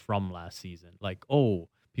changed from last season? Like, oh,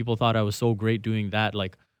 people thought I was so great doing that.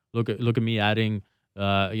 Like, look at me adding,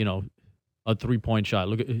 a 3-point shot.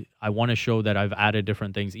 I want to show that I've added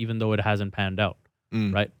different things, even though it hasn't panned out,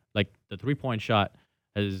 right? Like the 3-point shot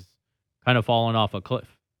has kind of fallen off a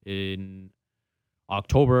cliff. In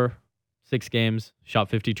October, 6 games, shot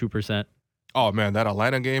 52%. Oh man, that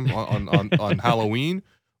Atlanta game on Halloween,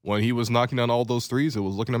 when he was knocking down all those threes, it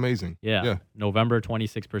was looking amazing. Yeah. November,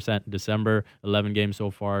 26%. December, 11 games so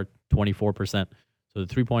far, 24%. So the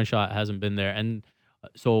 3-point shot hasn't been there. And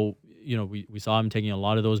so, we saw him taking a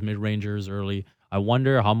lot of those mid-rangers early. I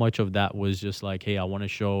wonder how much of that was just like, hey, I want to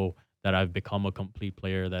show that I've become a complete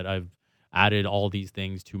player, that I've added all these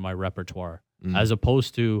things to my repertoire, as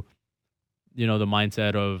opposed to, the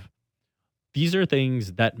mindset of, these are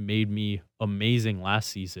things that made me amazing last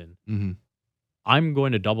season. Mm-hmm. I'm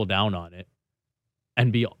going to double down on it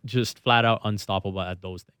and be just flat out unstoppable at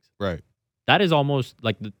those things. Right. That is almost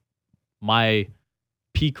like my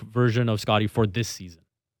peak version of Scottie for this season.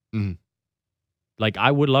 Mm-hmm. Like,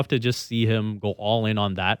 I would love to just see him go all in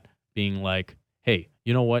on that, being like, hey,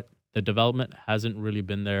 you know what? The development hasn't really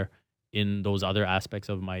been there in those other aspects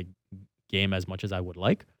of my game as much as I would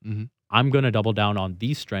like. Mm-hmm. I'm going to double down on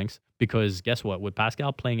these strengths, because guess what? With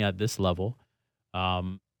Pascal playing at this level,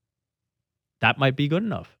 that might be good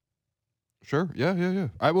enough. Sure. Yeah.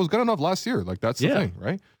 It was good enough last year. Like, that's the thing,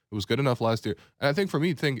 right? It was good enough last year. And I think for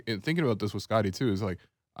me, thinking about this with Scottie too, is like,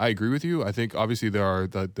 I agree with you. I think obviously there are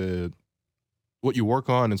the what you work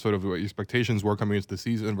on and sort of what your expectations were coming into the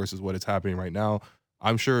season versus what is happening right now.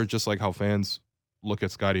 I'm sure just like how fans look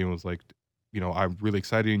at Scottie and was like, I'm really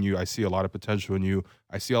excited in you. I see a lot of potential in you.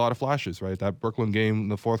 I see a lot of flashes, right? That Brooklyn game in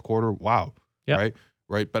the fourth quarter, wow. Yep.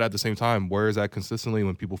 Right. But at the same time, where is that consistently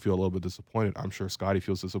when people feel a little bit disappointed? I'm sure Scottie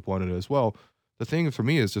feels disappointed as well. The thing for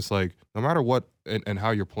me is just like, no matter what and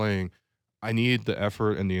how you're playing, I need the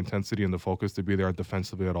effort and the intensity and the focus to be there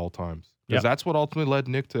defensively at all times. Because that's what ultimately led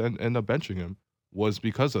Nick to end up benching him, was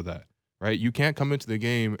because of that, right? You can't come into the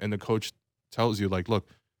game and the coach tells you, like, look,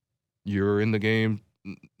 you're in the game.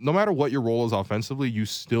 No matter what your role is offensively, you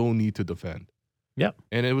still need to defend. Yep.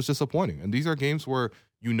 And it was disappointing. And these are games where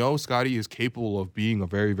you know Scottie is capable of being a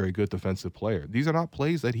very, very good defensive player. These are not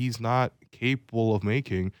plays that he's not capable of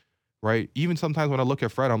making, right? Even sometimes when I look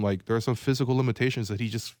at Fred, I'm like, there are some physical limitations that he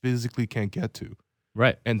just physically can't get to.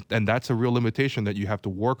 Right. And that's a real limitation that you have to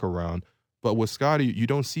work around. But with Scottie, you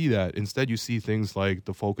don't see that. Instead, you see things like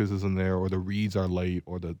the focus isn't there, or the reads are late,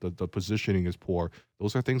 or the positioning is poor.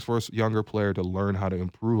 Those are things for a younger player to learn how to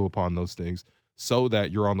improve upon those things so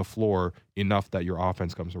that you're on the floor enough that your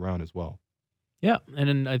offense comes around as well. Yeah, and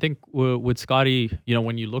then I think with Scottie,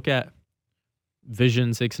 when you look at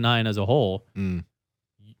Vision 6'9" as a whole,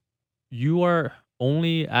 you are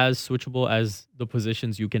only as switchable as the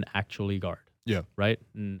positions you can actually guard. Yeah. Right?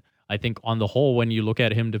 And I think on the whole, when you look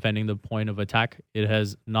at him defending the point of attack, it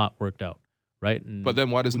has not worked out. Right? And but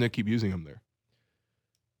then why does Nick keep using him there?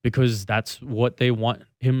 Because that's what they want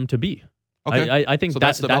him to be. Okay. I think so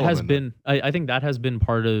that has been I think that has been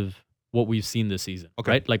part of what we've seen this season.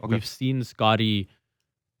 Okay. Right? Like we've seen Scottie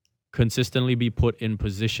consistently be put in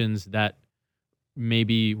positions that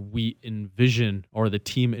maybe we envision, or the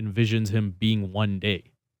team envisions him being one day.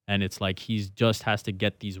 And it's like he just has to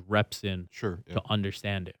get these reps in to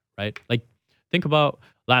understand it, right? Like, think about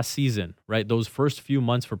last season, right? Those first few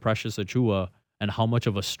months for Precious Achiuwa and how much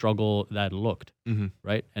of a struggle that looked,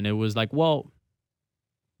 right? And it was like, well,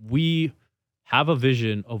 we have a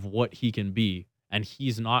vision of what he can be, and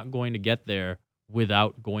he's not going to get there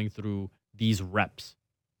without going through these reps.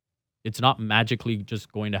 It's not magically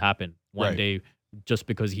just going to happen one day just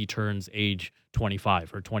because he turns age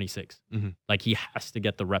 25 or 26. Like, he has to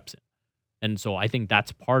get the reps in. And so I think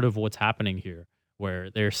that's part of what's happening here, where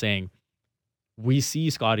they're saying, we see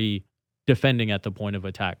Scottie defending at the point of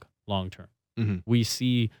attack long term. We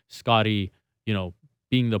see Scottie,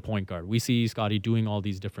 being the point guard. We see Scottie doing all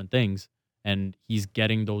these different things, and he's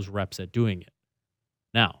getting those reps at doing it.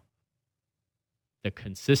 Now, the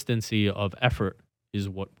consistency of effort is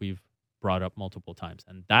what we've brought up multiple times.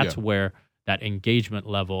 And that's where that engagement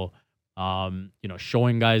level,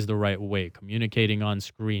 showing guys the right way, communicating on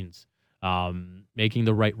screens, making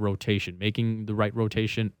the right rotation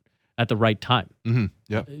at the right time.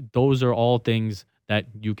 Those are all things that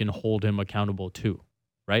you can hold him accountable to,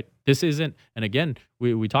 right? This isn't, and again,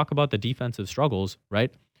 we talk about the defensive struggles,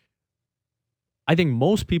 right? I think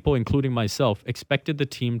most people, including myself, expected the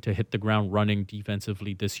team to hit the ground running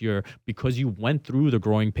defensively this year because you went through the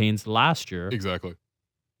growing pains last year. Exactly.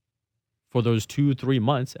 For those 2-3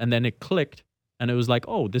 months, and then it clicked, and it was like,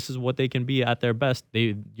 oh, this is what they can be at their best.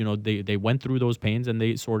 They went through those pains and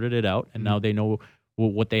they sorted it out, and now they know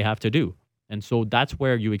what they have to do. And so that's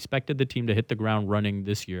where you expected the team to hit the ground running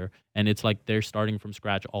this year, and it's like they're starting from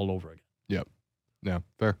scratch all over again. Yep. Yeah,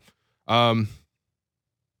 fair.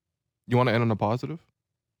 You want to end on a positive?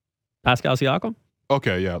 Pascal Siakam?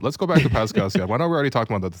 Okay, yeah. Let's go back to Pascal Siakam. I know we already talked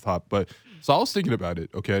about that at the top, but so I was thinking about it,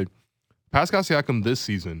 okay? Pascal Siakam this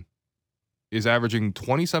season is averaging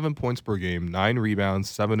 27 points per game, 9 rebounds,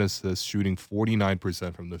 7 assists, shooting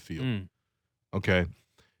 49% from the field. Okay?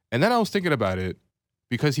 And then I was thinking about it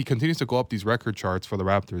because he continues to go up these record charts for the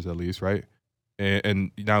Raptors, at least, right?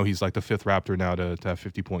 And now he's like the 5th Raptor now to have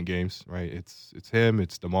 50-point games, right? It's him,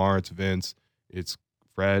 it's DeMar, it's Vince, it's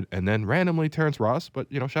Fred, and then randomly Terrence Ross. But,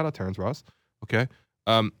 shout out Terrence Ross. Okay?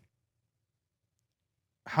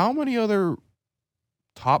 How many other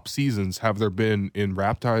top seasons have there been in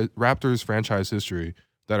Raptors franchise history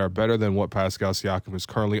that are better than what Pascal Siakam is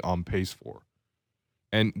currently on pace for?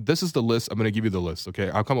 And this is the list. I'm going to give you the list, okay?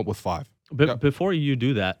 I'll come up with 5. But before you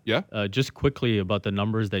do that, just quickly about the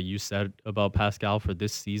numbers that you said about Pascal for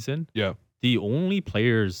this season. Yeah. The only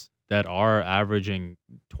players that are averaging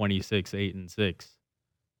 26, 8, and 6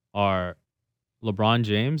 are LeBron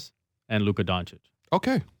James and Luka Doncic.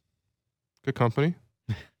 Okay. Good company.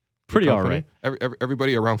 Pretty all right.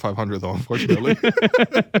 Everybody around 500 though, unfortunately.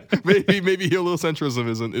 maybe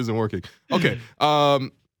heliocentrism isn't working. Okay.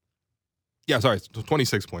 Yeah, sorry,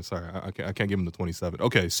 26 points. Sorry, I can't give him the 27.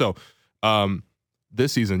 Okay, so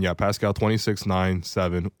this season, Pascal 26, 9,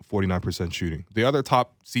 7, 49% shooting. The other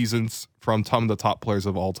top seasons from some of the top players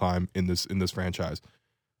of all time in this franchise.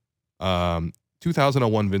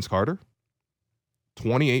 2001 Vince Carter,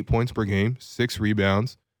 28 points per game, 6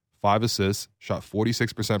 rebounds, 5 assists, shot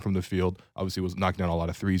 46% from the field. Obviously was knocking down a lot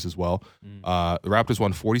of threes as well. The Raptors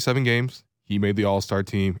won 47 games. He made the All-Star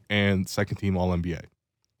team and second team All-NBA.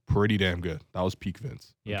 Pretty damn good. That was peak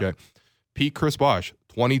Vince. Yeah. Okay. Peak Chris Bosh,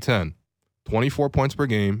 2010, 24 points per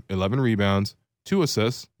game, 11 rebounds, 2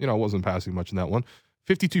 assists. Wasn't passing much in that one.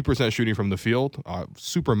 52% shooting from the field.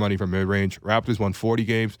 Super money from mid-range. Raptors won 40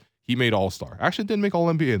 games. He made All-Star. Actually didn't make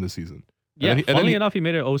All-NBA in this season. Yeah, funnily enough, he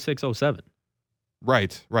made it 06-07.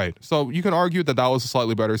 Right. So you can argue that was a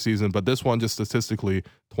slightly better season, but this one just statistically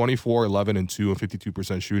 24, 11, and 2 and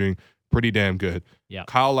 52% shooting, pretty damn good. Yeah.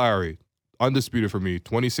 Kyle Lowry, undisputed for me,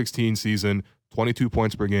 2016 season, 22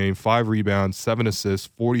 points per game, 5 rebounds, 7 assists,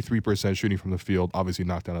 43% shooting from the field, obviously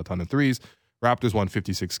knocked down a ton of threes. Raptors won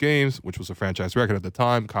 56 games, which was a franchise record at the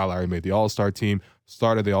time. Kyle Lowry made the All-Star team,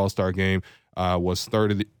 started the All-Star game, was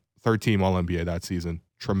third team All-NBA that season.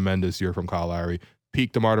 Tremendous year from Kyle Lowry.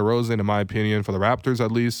 Peak DeMar DeRozan, in my opinion, for the Raptors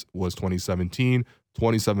at least, was 2017,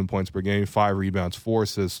 27 points per game, 5 rebounds, 4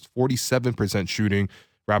 assists, 47% shooting.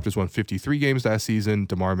 Raptors won 53 games that season.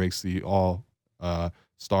 DeMar makes the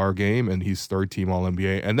All-Star game, and he's third team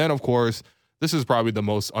All-NBA. And then, of course, this is probably the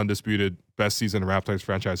most undisputed best season in Raptors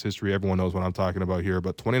franchise history. Everyone knows what I'm talking about here.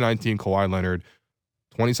 But 2019, Kawhi Leonard,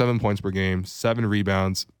 27 points per game, 7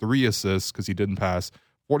 rebounds, 3 assists because he didn't pass,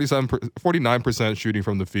 49% shooting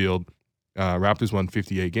from the field. Raptors won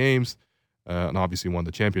 58 games and obviously won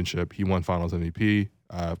the championship. He won Finals MVP.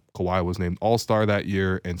 Kawhi was named All-Star that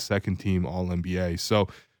year and second team All-NBA. So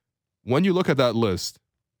when you look at that list,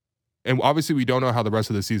 and obviously we don't know how the rest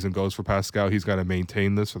of the season goes for Pascal. He's got to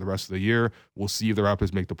maintain this for the rest of the year. We'll see if the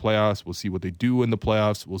Raptors make the playoffs. We'll see what they do in the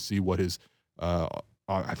playoffs. We'll see what his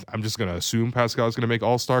I'm just going to assume Pascal is going to make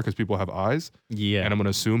All-Star because people have eyes. Yeah. And I'm going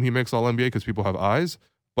to assume he makes All-NBA because people have eyes.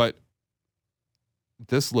 But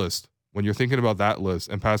this list, when you're thinking about that list,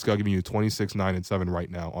 and Pascal giving you 26, 9, and 7 right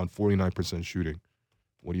now on 49% shooting,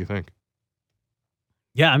 what do you think?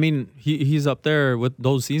 Yeah, I mean, he's up there with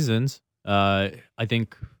those seasons. I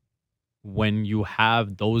think when you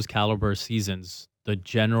have those caliber seasons, the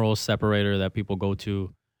general separator that people go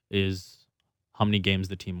to is how many games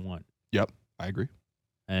the team won. Yep, I agree.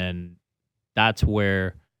 And that's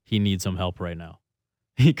where he needs some help right now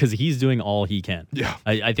because he's doing all he can. Yeah.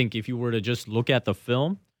 I think if you were to just look at the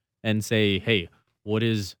film and say, hey, what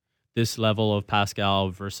is this level of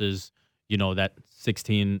Pascal versus, that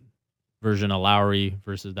 16 version of Lowry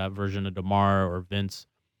versus that version of DeMar or Vince,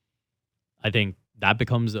 I think that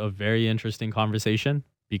becomes a very interesting conversation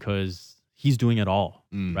because he's doing it all,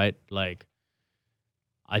 right? Like,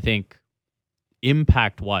 I think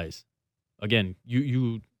impact-wise, again,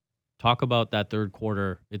 you talk about that third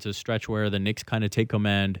quarter. It's a stretch where the Knicks kind of take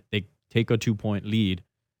command. They take a 2-point lead,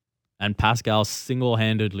 and Pascal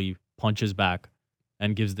single-handedly punches back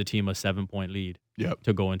and gives the team a 7-point lead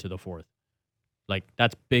to go into the fourth. Like,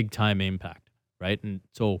 that's big-time impact, right? And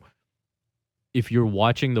so if you're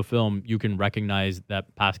watching the film, you can recognize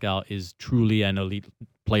that Pascal is truly an elite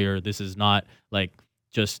player. This is not like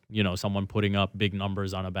just, someone putting up big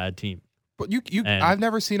numbers on a bad team. But I've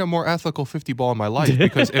never seen a more ethical 50 ball in my life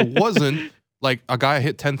because it wasn't like a guy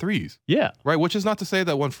hit 10 threes. Yeah. Right? Which is not to say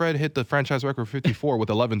that when Fred hit the franchise record 54 with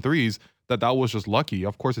 11 threes, that was just lucky.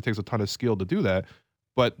 Of course, it takes a ton of skill to do that.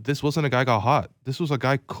 But this wasn't a guy got hot. This was a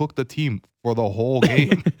guy cooked the team for the whole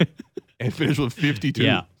game and finished with 52.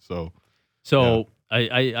 Yeah. So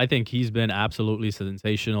I think he's been absolutely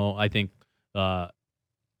sensational. I think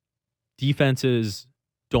defenses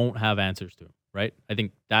don't have answers to him, right? I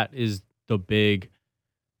think that is the big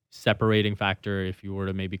separating factor if you were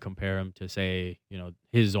to maybe compare him to, say,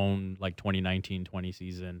 his own like 2019-20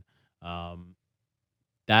 season.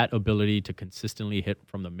 That ability to consistently hit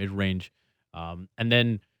from the mid-range and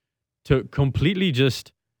then to completely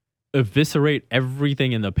just eviscerate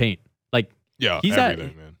everything in the paint. Like, he's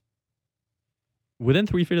everything, man. Within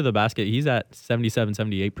 3 feet of the basket, he's at 77,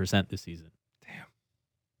 78% this season. Damn.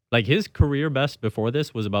 Like, his career best before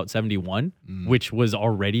this was about 71, which was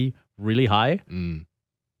already really high. And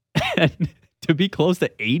to be close to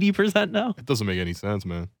 80% now? It doesn't make any sense,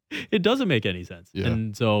 man. It doesn't make any sense. Yeah.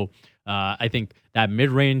 And so I think that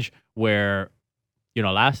mid-range where,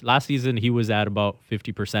 last season he was at about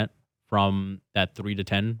 50% from that 3 to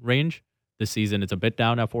 10 range. This season it's a bit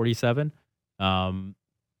down at 47.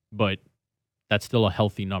 But that's still a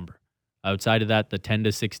healthy number. Outside of that, the 10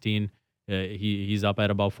 to 16, he's up at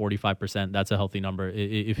about 45%. That's a healthy number.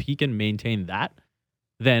 If he can maintain that,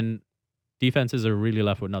 then defenses are really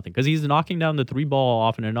left with nothing because he's knocking down the 3 ball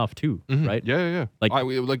often enough too, right? Yeah. Like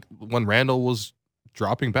when Randall was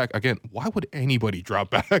dropping back again, why would anybody drop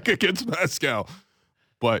back against Pascal?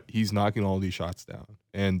 But he's knocking all these shots down,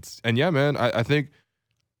 and yeah, man, I think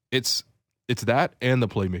it's that and the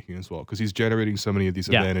playmaking as well because he's generating so many of these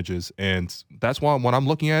advantages, and that's why when I'm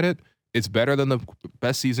looking at it, it's better than the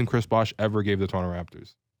best season Chris Bosh ever gave the Toronto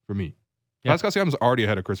Raptors for me. Yeah. Pascal Siakam's already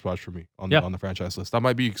ahead of Chris Bosh for me on the franchise list. That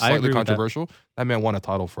might be slightly controversial. That man won a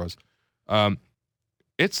title for us.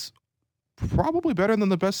 It's probably better than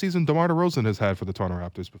the best season DeMar DeRozan has had for the Toronto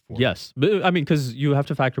Raptors before. Yes, but I mean, because you have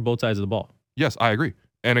to factor both sides of the ball. Yes, I agree.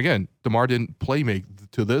 And again, DeMar didn't play make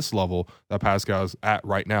to this level that Pascal's at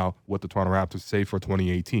right now with the Toronto Raptors, save for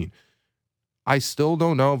 2018. I still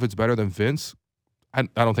don't know if it's better than Vince. I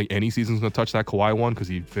don't think any season's going to touch that Kawhi one because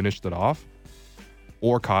he finished it off,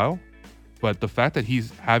 or Kyle. But the fact that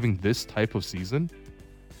he's having this type of season,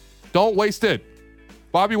 don't waste it.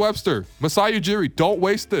 Bobby Webster, Masai Ujiri, don't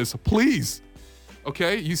waste this, please.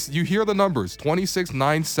 Okay, you hear the numbers: 26,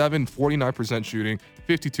 9, 7, 49% shooting,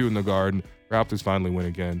 52 in the Garden. Raptors finally win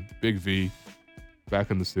again. Big V back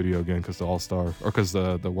in the studio again because the All-Star or because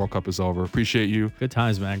the World Cup is over. Appreciate you. Good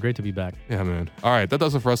times, man. Great to be back. Yeah, man. All right, that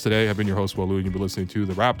does it for us today. I've been your host, Will Lou, and you've been listening to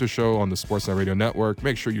The Raptor Show on the Sportsnet Radio Network.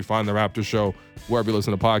 Make sure you find The Raptor Show wherever you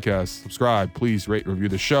listen to podcasts. Subscribe. Please rate and review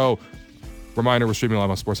the show. Reminder, we're streaming live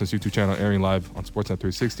on Sportsnet's YouTube channel, airing live on Sportsnet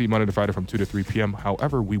 360, Monday to Friday from 2 to 3 p.m.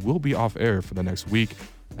 However, we will be off air for the next week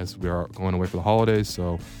as we are going away for the holidays.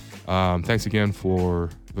 So thanks again for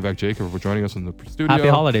Vivek Jacob for joining us in the studio. Happy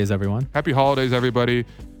holidays, everyone. Happy holidays, everybody.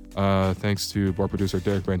 Thanks to board producer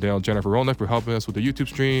Derek Brandale, Jennifer Rolnick for helping us with the YouTube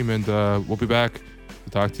stream, and we'll be back to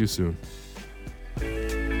talk to you soon.